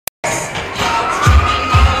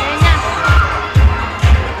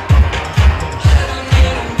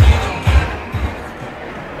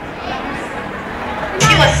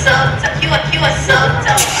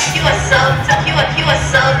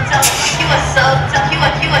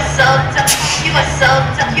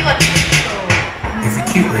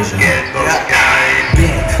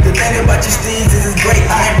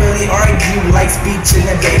each and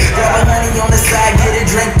a day. Grab a honey on the side, get a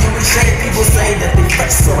drink, then we shake. People say that they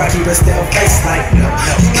fresh, so I keep a still face like no.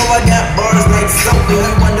 You know I got bars like soap, and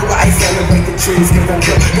you wonder why I celebrate the trees, cause I'm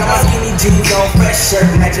dope. Got my skinny jeans on, fresh shirt,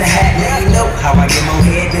 match a hat. Now you know how I get more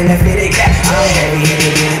head than a fitted cap. I'm heavy,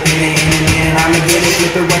 and I'ma get it,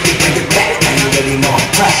 flip it, work it, bring it back. Now you really know I'm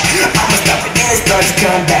proud. I'ma stop it, then start to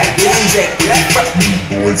come back. Inject that fuck,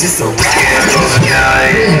 boys, it's a rap.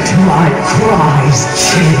 Let my cries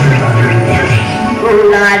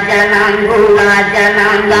Gula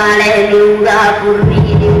jalan gale juga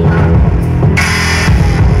purni diwa.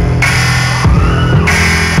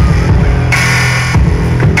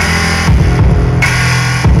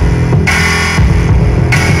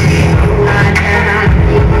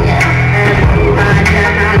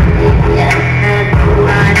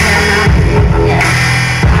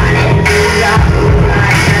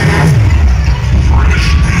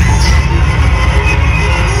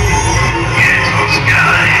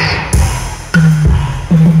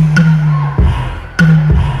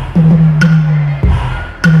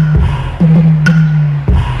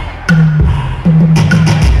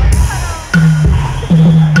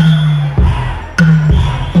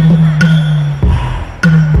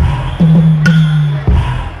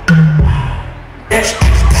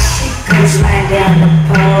 Down the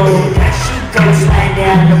pole, there she goes, slide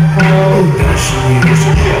down the pole. There she is,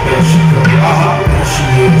 yeah, there she goes. There she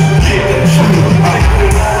is, yeah, there she goes.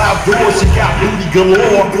 All outdoors, she got booty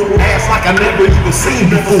galore. Ass like I never even seen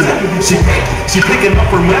before. She picking up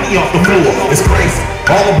her money off the floor. It's crazy.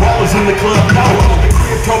 All the ballers in the club know.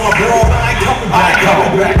 Told my bro, I ain't coming back.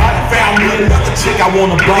 I found me another chick I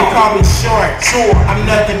wanna blow. They call me short, I'm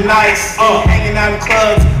nothing nice. Hanging out in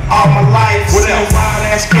clubs all my life. What else? Wild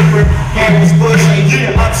ass stripper, hair was bushy.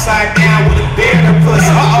 Upside down with a beard in her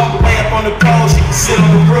pussy. Lay up on the pole, she can sit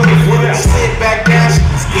on the